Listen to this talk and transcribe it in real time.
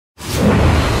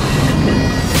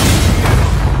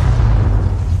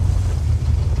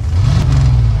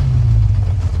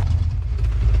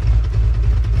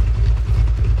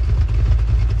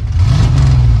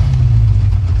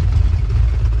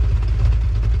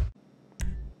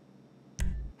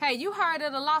Hey, you heard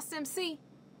of the Lost MC?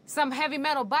 Some heavy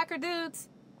metal biker dudes?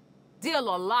 Deal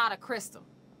a lot of crystal.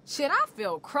 Shit, I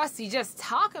feel crusty just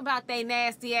talking about they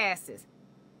nasty asses.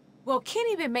 Well,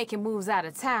 Kenny been making moves out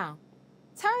of town.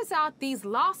 Turns out these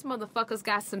lost motherfuckers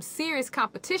got some serious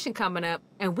competition coming up,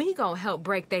 and we gonna help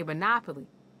break their monopoly.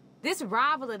 This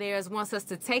rival of theirs wants us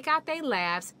to take out their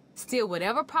labs, steal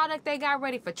whatever product they got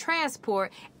ready for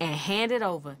transport, and hand it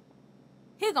over.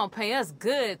 He gonna pay us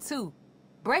good, too.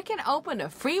 Breaking open the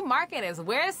free market is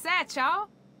where it's at, y'all.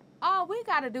 All we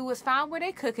gotta do is find where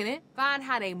they cooking it, find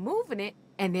how they moving it,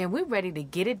 and then we ready to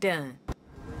get it done.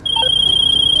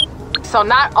 So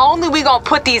not only we gonna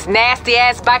put these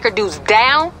nasty-ass biker dudes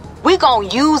down, we gonna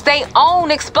use their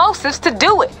own explosives to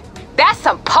do it. That's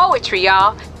some poetry,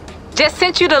 y'all. Just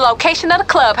sent you the location of the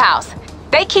clubhouse.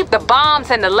 They keep the bombs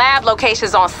and the lab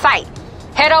locations on site.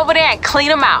 Head over there and clean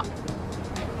them out.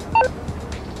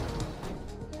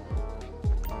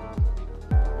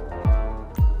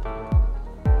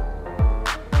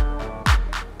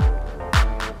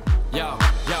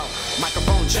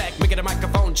 Check, make it a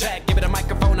microphone check. Give it a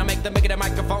microphone, I make it a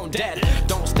microphone dead.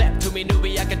 Don't step to me,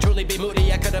 newbie, I could truly be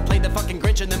moody. I could have played the fucking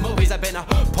Grinch in the movies. I've been a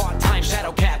part-time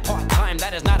shadow cat, part-time.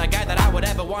 That is not a guy that I would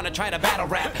ever want to try to battle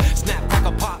rap. Snap,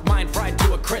 crackle, pop, mind fried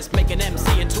to a crisp. Make an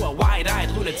MC into a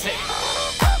wide-eyed lunatic.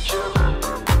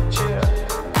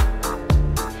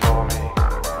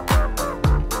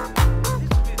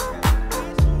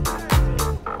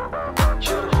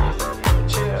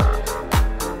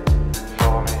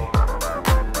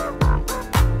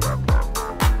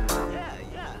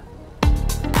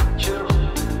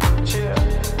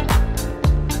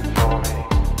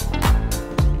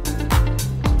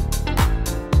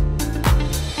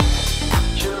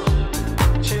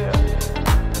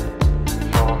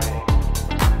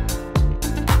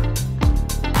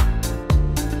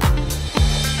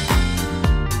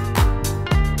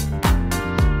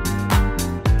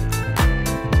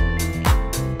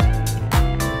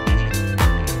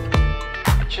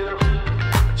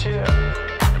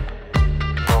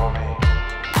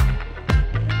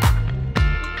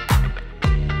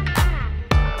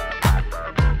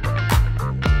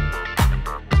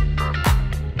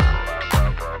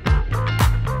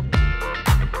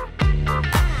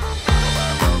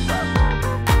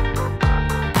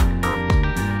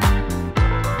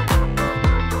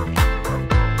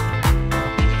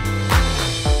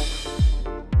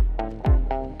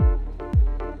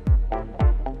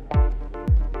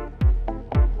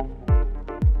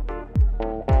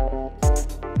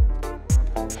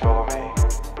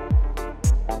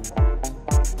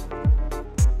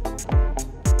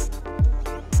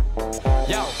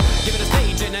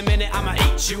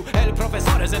 El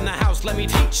professor is in the house, let me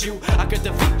teach you. I could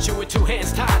defeat you with two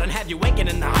hands tied and have you waking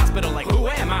in the hospital like, who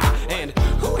am I? And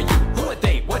who are you? Who are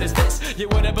they? What is this? You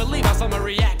wouldn't believe how someone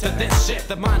react to this shit.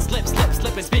 The mind slips,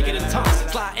 and speaking in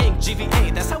tongues. Sly ink,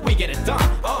 GVA, that's how we get it done.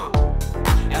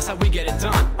 That's how we get it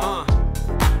done.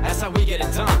 That's how we get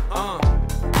it done.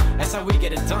 That's how we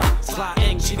get it done. Sly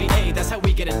ink, GVA, that's how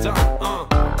we get it done.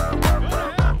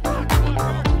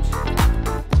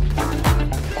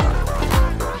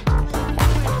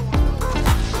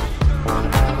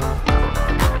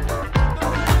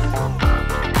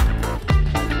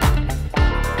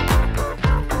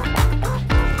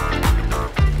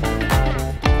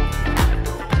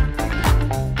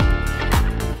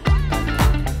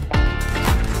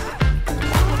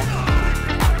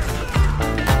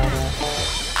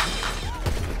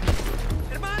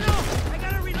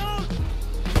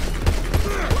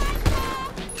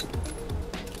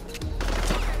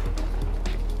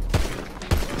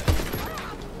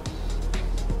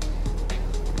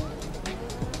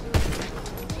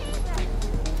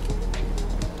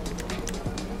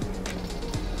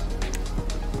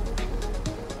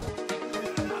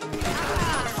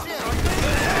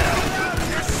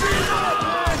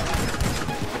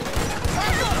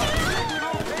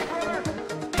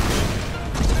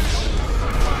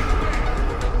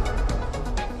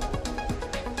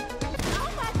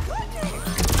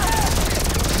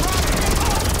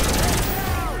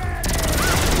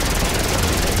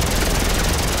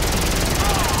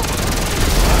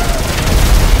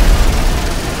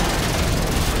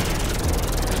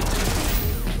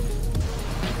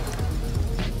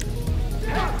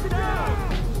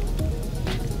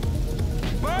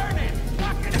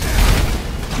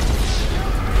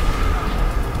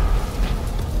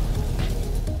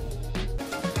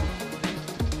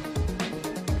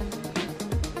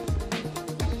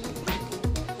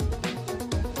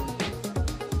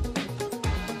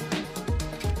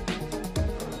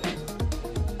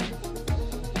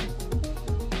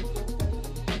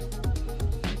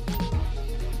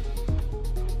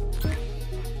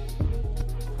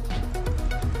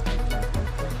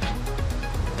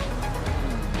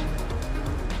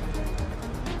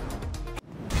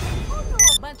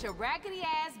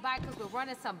 like us with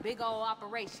running some big old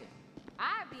operation.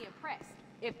 I'd be impressed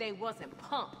if they wasn't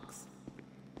punks.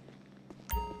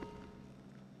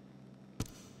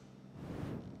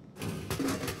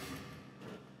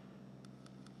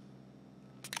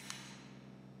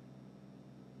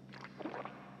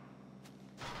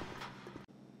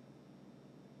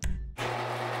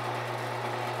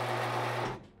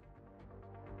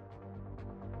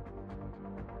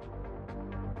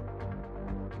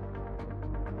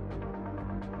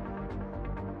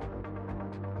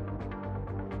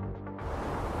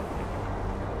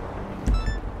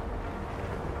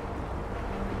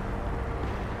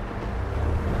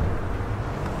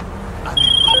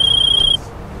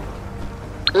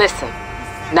 Listen,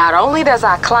 not only does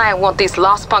our client want these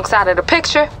lost punks out of the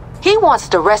picture, he wants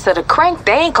the rest of the crank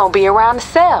they ain't gonna be around to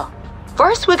sell.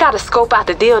 First, we gotta scope out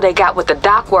the deal they got with the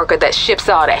dock worker that ships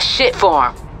all that shit for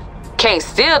him. Can't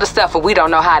steal the stuff if we don't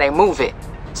know how they move it.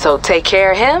 So take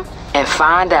care of him and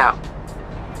find out.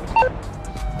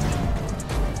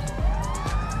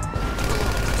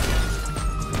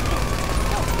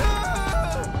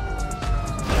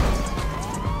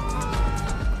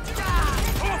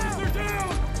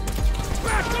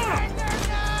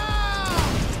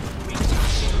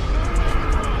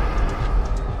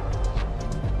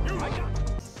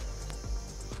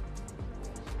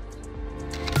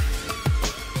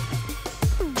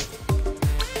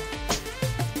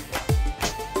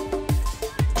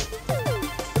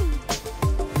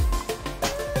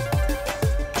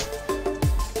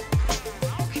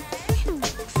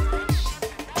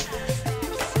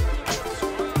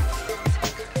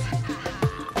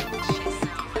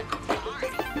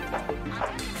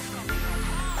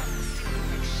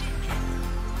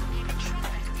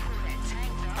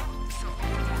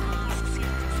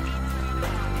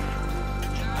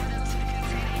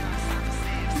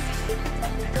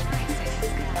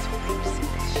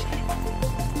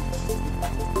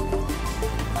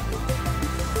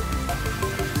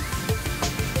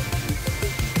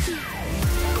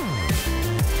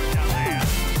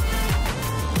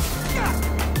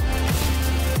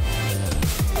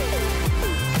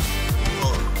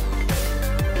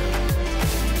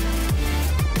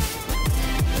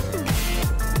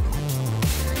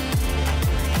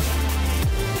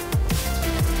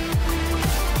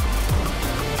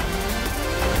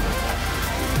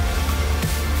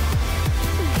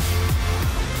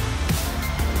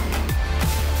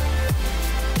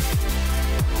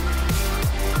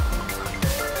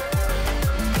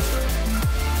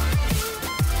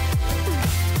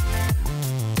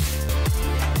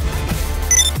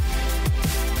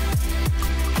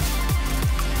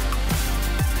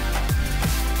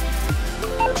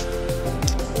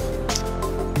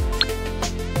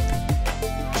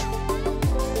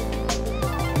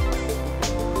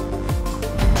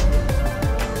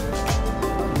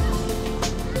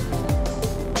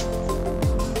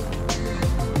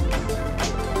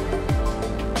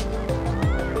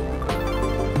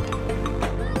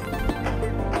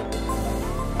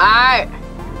 Alright,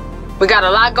 we got a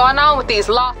lot going on with these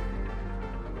lost.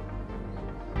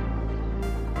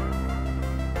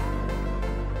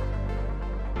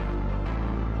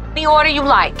 Any order you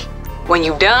like. When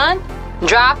you done,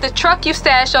 drive the truck you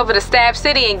stashed over to Stab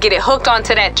City and get it hooked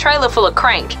onto that trailer full of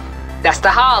crank. That's the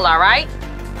haul, alright?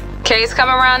 Kay's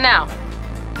coming around now.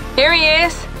 Here he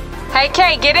is. Hey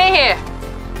Kay, get in here.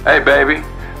 Hey baby,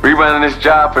 rerunning this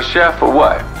job for Chef or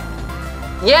what?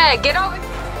 Yeah, get over.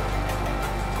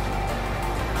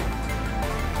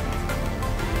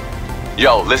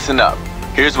 Yo, listen up.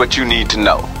 Here's what you need to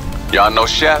know. Y'all know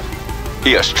Chef?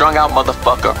 He a strung out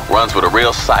motherfucker, runs with a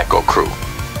real psycho crew.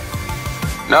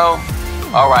 No?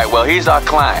 Alright, well he's our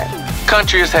client.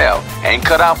 Country as hell, ain't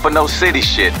cut out for no city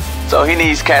shit. So he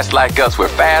needs cats like us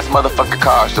with fast motherfucker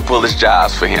cars to pull his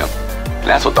jobs for him. And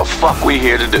that's what the fuck we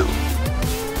here to do.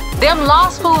 Them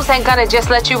lost fools ain't gonna just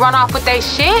let you run off with they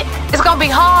shit. It's gonna be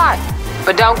hard.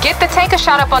 But don't get the tanker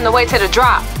shot up on the way to the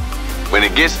drop. When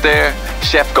it gets there,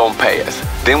 Chef gon' pay us.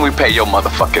 Then we pay your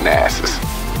motherfucking asses.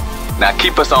 Now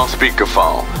keep us on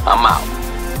speakerphone. I'm out.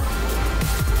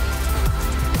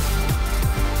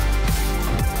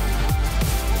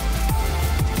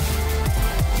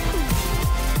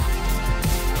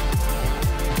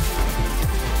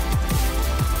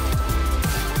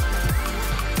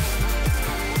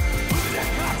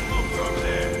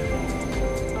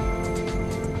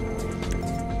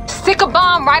 Stick a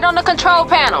bomb right on the control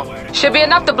panel. Should be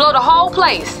enough to blow the whole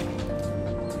place.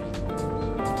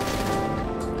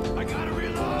 I gotta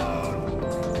reload.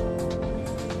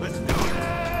 Let's do this.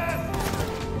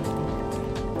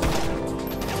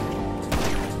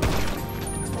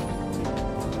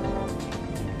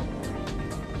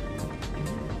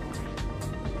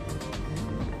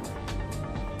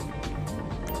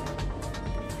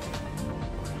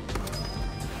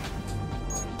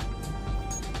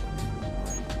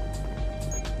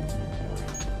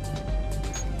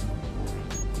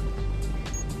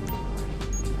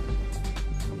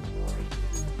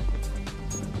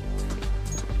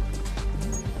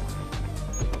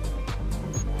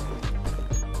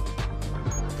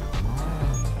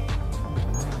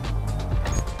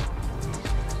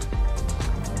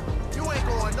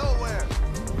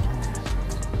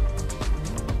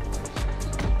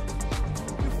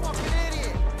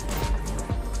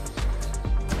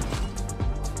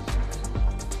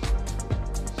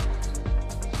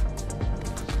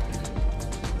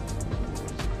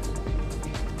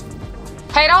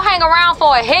 Hey, don't hang around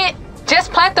for a hit.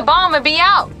 Just plant the bomb and be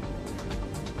out.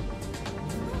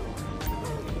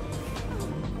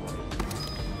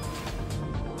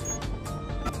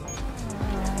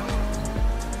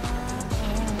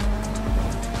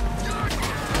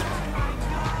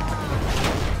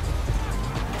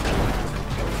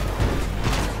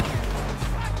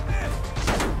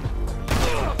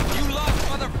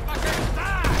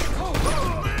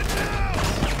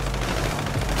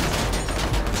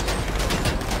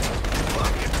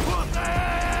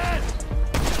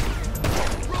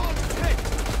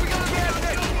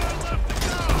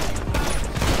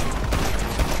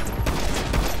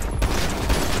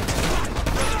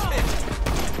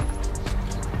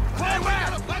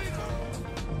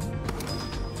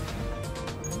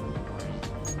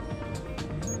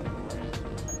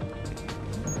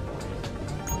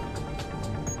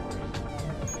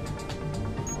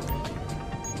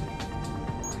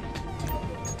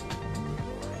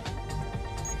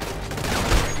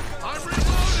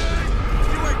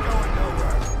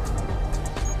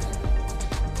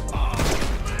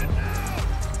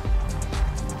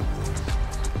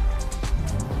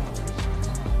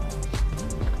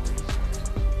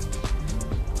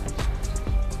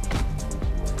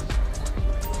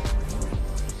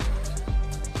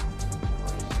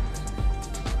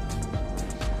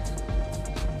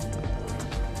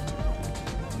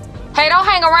 Hey, don't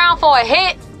hang around for a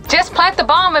hit. Just plant the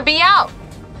bomb and be out.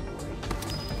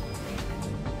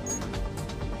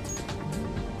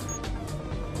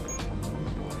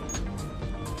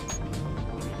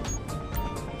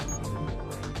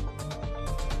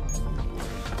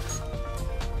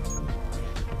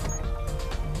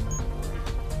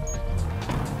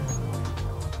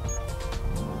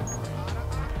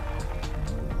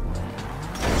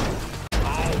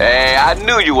 Hey, I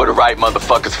knew you were the right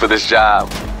motherfuckers for this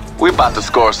job. We about to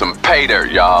score some pay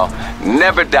dirt, y'all.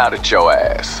 Never doubted your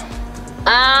ass.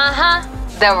 Uh-huh.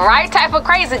 The right type of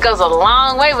crazy goes a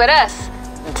long way with us.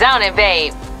 Don't it,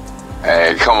 babe?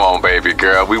 Hey, come on, baby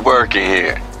girl. We working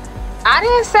here. I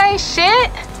didn't say shit.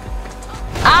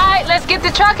 All right, let's get the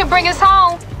truck and bring us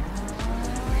home.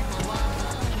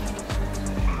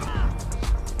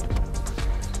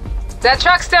 That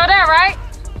truck's still there, right?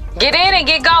 Get in and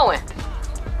get going.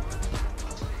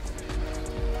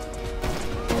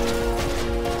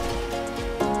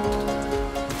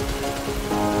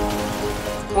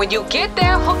 When you get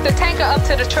there, hook the tanker up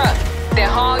to the truck. Then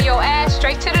haul your ass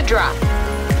straight to the drop.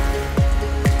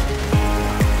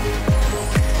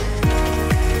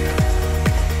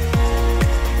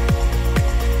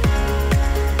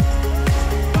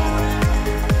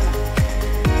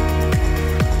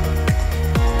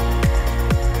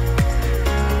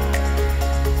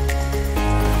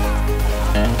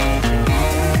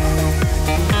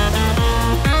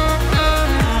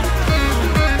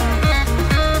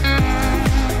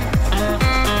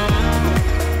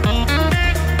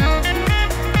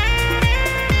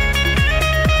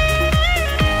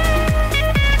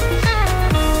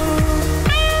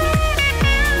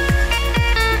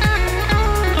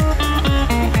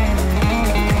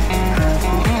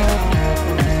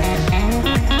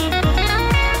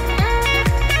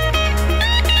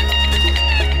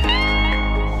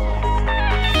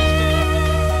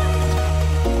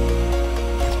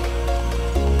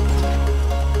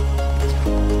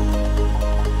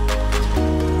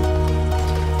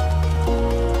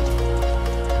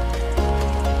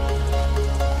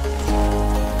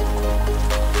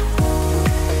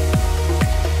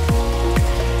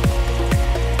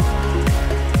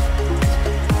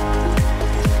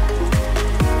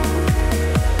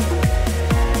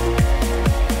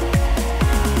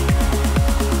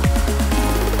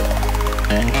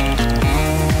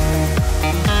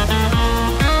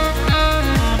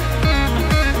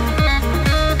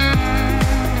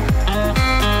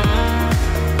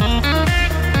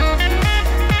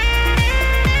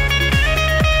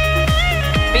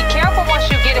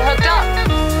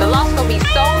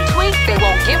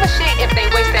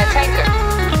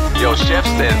 Yo, Chef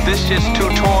says this shit's too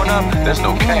torn up, there's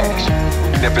no cash.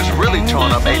 And if it's really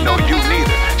torn up, ain't no you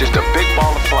neither. Just a big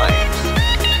ball of flames.